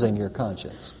cleansing your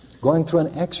conscience, going through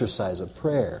an exercise of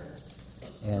prayer,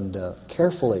 and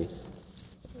carefully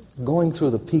going through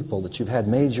the people that you've had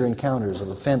major encounters of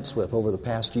offense with over the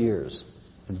past years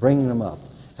and bringing them up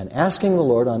and asking the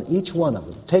Lord on each one of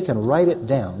them. Take and write it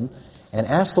down and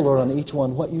ask the Lord on each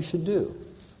one what you should do,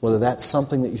 whether that's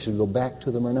something that you should go back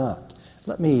to them or not.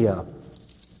 Let me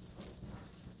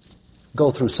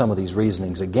go through some of these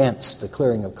reasonings against the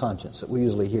clearing of conscience that we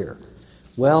usually hear.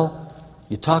 Well,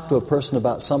 you talk to a person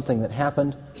about something that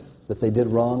happened that they did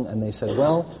wrong, and they said,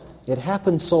 well, it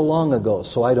happened so long ago,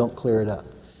 so I don't clear it up.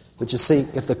 But you see,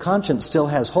 if the conscience still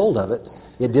has hold of it,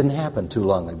 it didn't happen too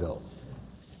long ago.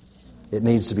 It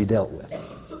needs to be dealt with.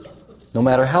 No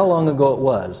matter how long ago it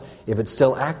was, if it's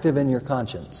still active in your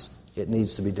conscience, it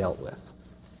needs to be dealt with.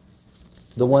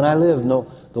 The one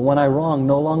I wronged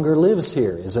no longer lives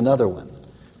here is another one.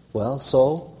 Well,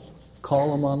 so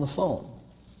call him on the phone.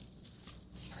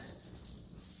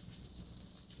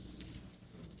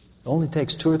 It only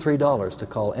takes $2 or $3 to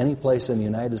call any place in the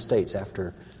United States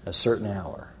after a certain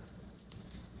hour.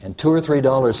 And $2 or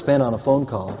 $3 spent on a phone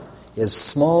call is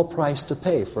small price to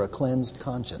pay for a cleansed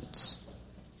conscience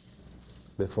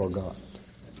before God.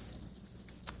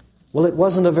 Well, it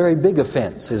wasn't a very big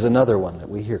offense is another one that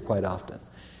we hear quite often.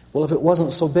 Well, if it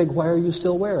wasn't so big, why are you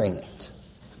still wearing it?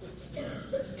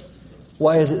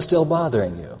 Why is it still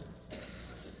bothering you?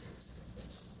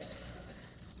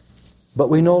 But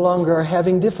we no longer are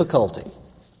having difficulty.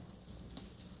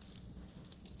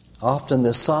 Often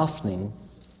this softening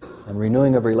and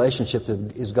renewing of relationship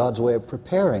is God's way of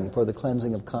preparing for the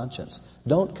cleansing of conscience.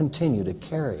 Don't continue to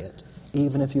carry it,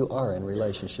 even if you are in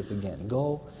relationship again.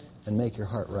 Go and make your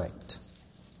heart right.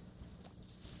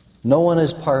 No one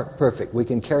is perfect. We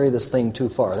can carry this thing too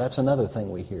far. That's another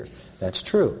thing we hear. That's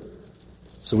true.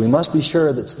 So we must be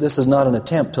sure that this is not an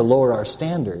attempt to lower our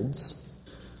standards,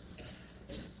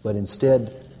 but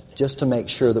instead just to make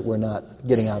sure that we're not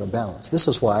getting out of balance. This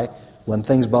is why, when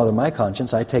things bother my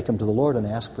conscience, I take them to the Lord and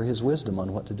ask for His wisdom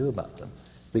on what to do about them.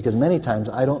 Because many times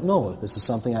I don't know if this is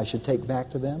something I should take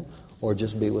back to them or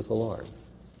just be with the Lord.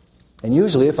 And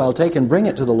usually if I'll take and bring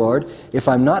it to the Lord, if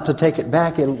I'm not to take it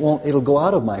back, it'll go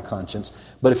out of my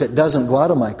conscience. But if it doesn't go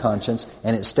out of my conscience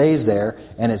and it stays there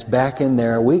and it's back in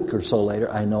there a week or so later,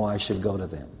 I know I should go to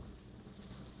them.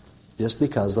 Just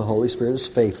because the Holy Spirit is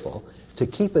faithful to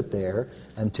keep it there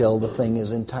until the thing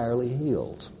is entirely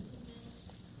healed.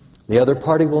 The other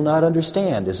party will not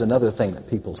understand is another thing that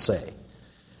people say.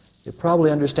 You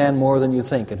probably understand more than you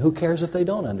think, and who cares if they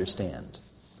don't understand?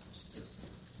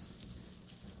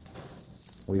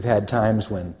 We've had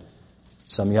times when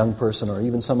some young person or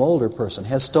even some older person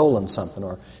has stolen something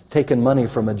or taken money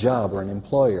from a job or an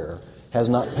employer, or has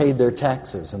not paid their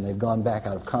taxes, and they've gone back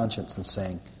out of conscience and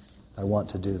saying, I want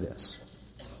to do this.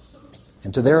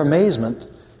 And to their amazement,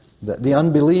 the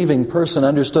unbelieving person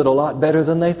understood a lot better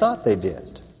than they thought they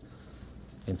did.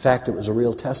 In fact, it was a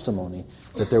real testimony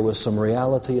that there was some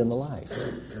reality in the life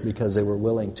because they were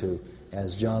willing to,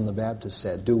 as John the Baptist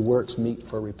said, do works meet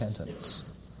for repentance.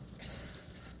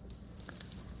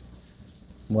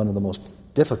 One of the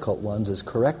most difficult ones is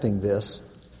correcting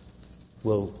this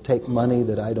will take money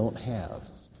that I don't have.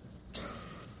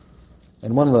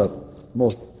 And one of the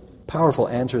most powerful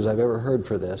answers I've ever heard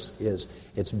for this is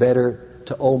it's better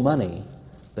to owe money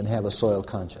than have a soiled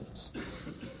conscience.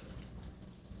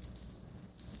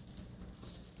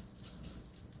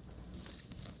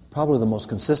 Probably the most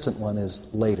consistent one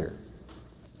is later.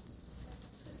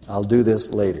 I'll do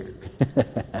this later.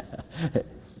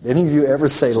 Any of you ever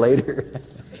say later?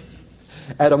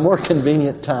 At a more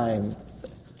convenient time.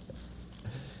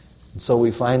 And so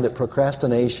we find that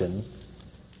procrastination,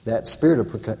 that spirit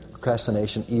of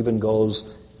procrastination even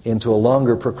goes into a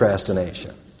longer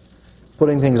procrastination.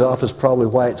 Putting things off is probably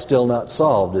why it's still not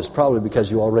solved. It's probably because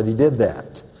you already did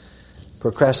that.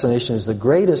 Procrastination is the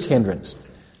greatest hindrance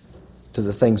to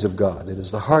the things of God. It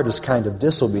is the hardest kind of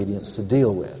disobedience to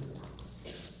deal with.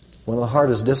 One of the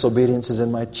hardest disobediences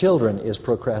in my children is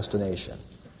procrastination.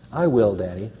 I will,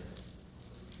 Daddy.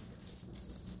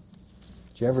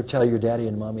 Did you ever tell your daddy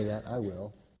and mommy that? I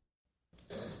will.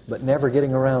 But never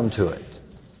getting around to it.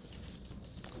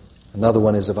 Another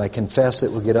one is if I confess,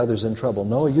 it will get others in trouble.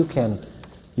 No, you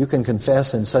can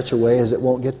confess in such a way as it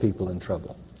won't get people in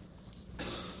trouble.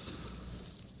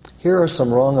 Here are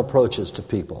some wrong approaches to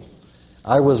people.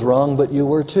 I was wrong, but you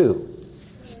were too.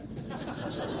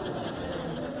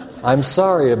 I'm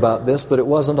sorry about this, but it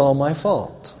wasn't all my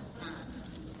fault.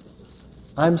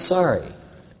 I'm sorry.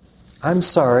 I'm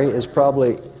sorry is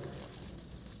probably,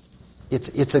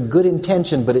 it's a good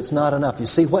intention, but it's not enough. You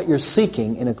see, what you're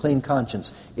seeking in a clean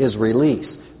conscience is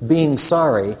release. Being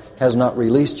sorry has not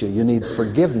released you. You need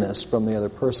forgiveness from the other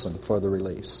person for the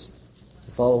release.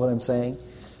 You follow what I'm saying?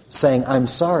 Saying, I'm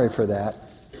sorry for that.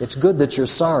 It's good that you're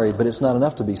sorry, but it's not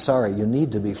enough to be sorry. You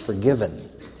need to be forgiven.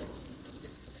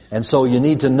 And so you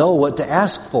need to know what to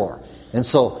ask for. And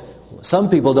so some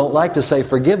people don't like to say,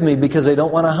 forgive me, because they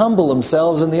don't want to humble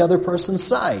themselves in the other person's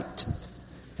sight.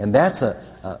 And that's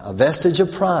a vestige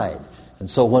of pride. And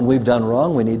so when we've done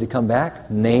wrong, we need to come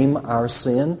back, name our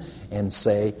sin, and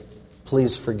say,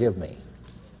 please forgive me.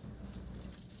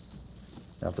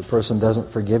 Now, if the person doesn't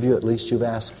forgive you, at least you've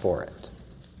asked for it.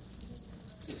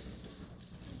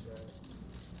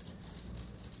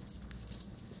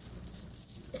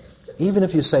 Even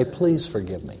if you say, please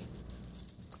forgive me,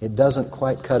 it doesn't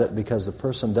quite cut it because the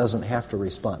person doesn't have to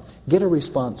respond. Get a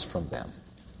response from them.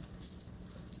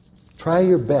 Try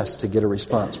your best to get a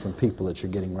response from people that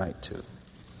you're getting right to.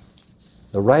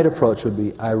 The right approach would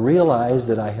be, I realize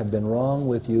that I have been wrong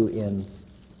with you in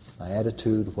my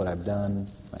attitude, what I've done,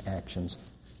 my actions.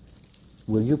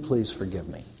 Will you please forgive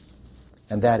me?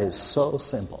 And that is so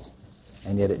simple,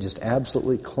 and yet it just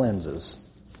absolutely cleanses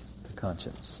the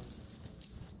conscience.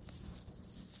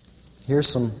 Here's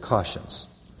some cautions.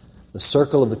 The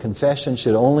circle of the confession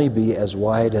should only be as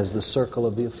wide as the circle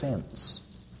of the offense.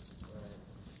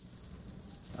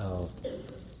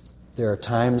 There are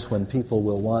times when people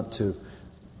will want to,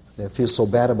 they feel so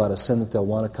bad about a sin that they'll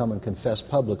want to come and confess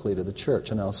publicly to the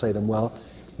church. And I'll say to them, well,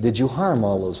 did you harm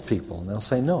all those people? And they'll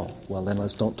say, no. Well, then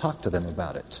let's don't talk to them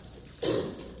about it.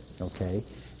 Okay?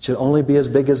 It should only be as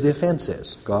big as the offense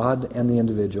is. God and the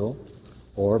individual,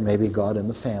 or maybe God and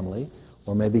the family,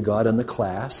 or maybe God in the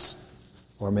class,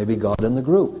 or maybe God in the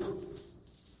group.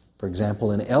 For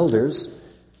example, in elders,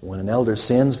 when an elder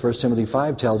sins, 1 Timothy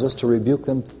 5 tells us to rebuke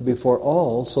them before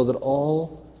all so that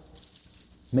all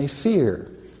may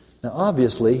fear. Now,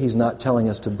 obviously, he's not telling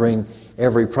us to bring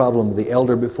every problem of the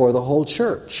elder before the whole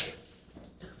church.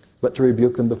 but to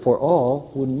rebuke them before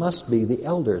all who must be the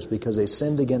elders, because they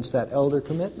sinned against that elder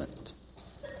commitment.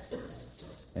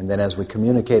 And then as we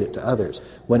communicate it to others,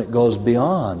 when it goes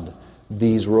beyond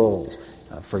these roles.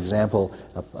 For example,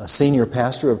 a senior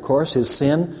pastor, of course, his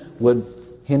sin would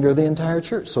hinder the entire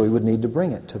church, so he would need to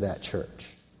bring it to that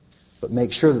church. But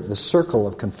make sure that the circle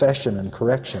of confession and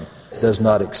correction does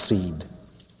not exceed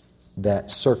that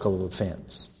circle of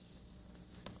offense.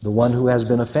 The one who has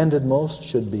been offended most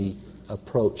should be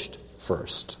approached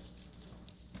first.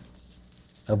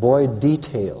 Avoid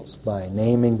details by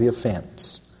naming the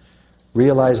offense.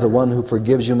 Realize the one who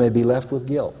forgives you may be left with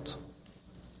guilt.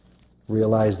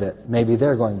 Realize that maybe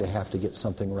they're going to have to get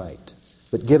something right,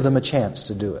 but give them a chance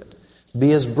to do it.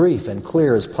 Be as brief and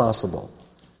clear as possible,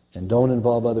 and don't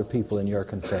involve other people in your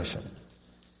confession.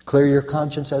 Clear your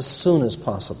conscience as soon as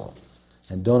possible,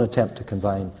 and don't attempt to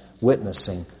combine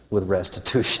witnessing with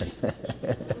restitution.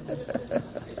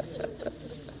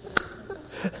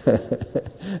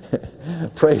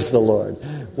 Praise the Lord.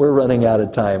 We're running out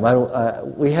of time.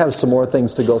 We have some more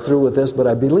things to go through with this, but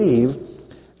I believe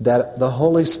that the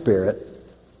Holy Spirit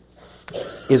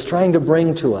is trying to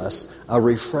bring to us a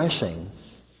refreshing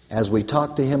as we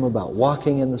talk to Him about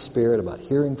walking in the Spirit, about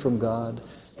hearing from God,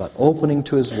 about opening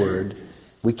to His Word.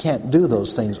 We can't do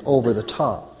those things over the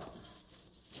top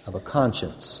of a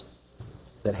conscience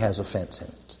that has offense in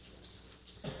it.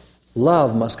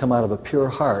 Love must come out of a pure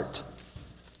heart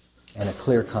and a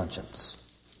clear conscience.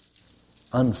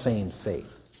 Unfeigned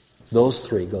faith. Those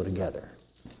three go together.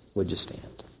 Would you stand?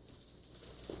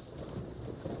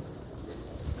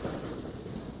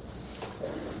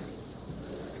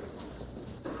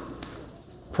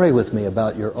 Pray with me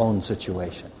about your own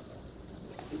situation.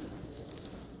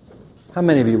 How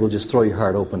many of you will just throw your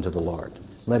heart open to the Lord?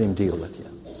 Let Him deal with you.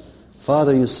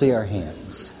 Father, you see our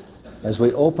hands as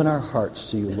we open our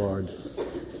hearts to you, Lord,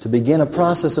 to begin a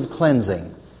process of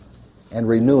cleansing and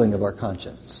renewing of our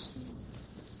conscience.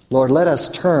 Lord, let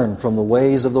us turn from the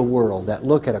ways of the world that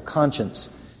look at a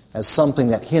conscience as something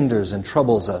that hinders and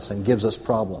troubles us and gives us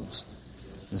problems.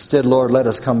 Instead, Lord, let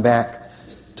us come back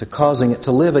to causing it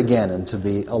to live again and to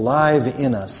be alive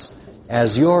in us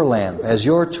as your lamp, as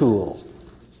your tool,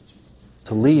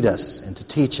 to lead us and to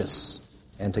teach us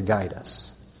and to guide us.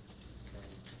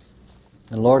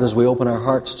 And Lord, as we open our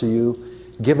hearts to you,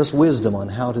 give us wisdom on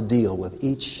how to deal with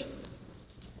each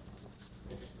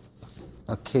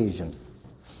occasion,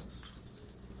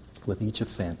 with each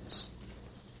offense.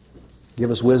 Give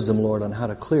us wisdom, Lord, on how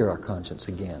to clear our conscience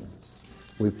again.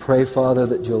 We pray, Father,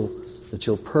 that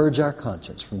you'll purge our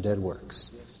conscience from dead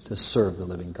works to serve the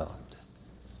living God.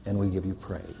 And we give you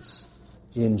praise.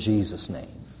 In Jesus' name.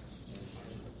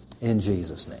 In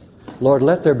Jesus' name. Lord,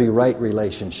 let there be right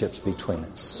relationships between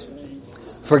us.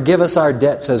 Forgive us our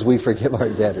debts as we forgive our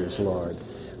debtors, Lord.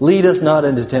 Lead us not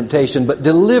into temptation, but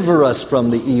deliver us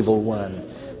from the evil one.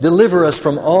 Deliver us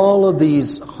from all of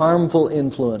these harmful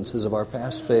influences of our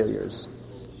past failures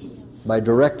by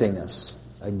directing us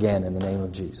again in the name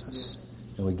of Jesus.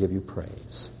 And we give you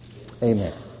praise.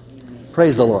 Amen.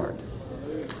 Praise the Lord.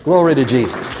 Glory to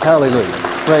Jesus. Hallelujah.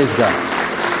 Praise God.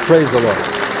 Praise the Lord.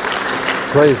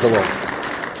 Praise the Lord.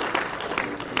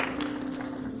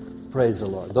 Praise the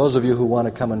Lord. Those of you who want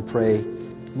to come and pray,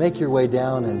 make your way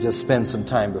down and just spend some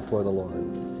time before the Lord.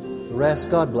 The rest,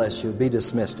 God bless you. Be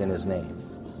dismissed in His name.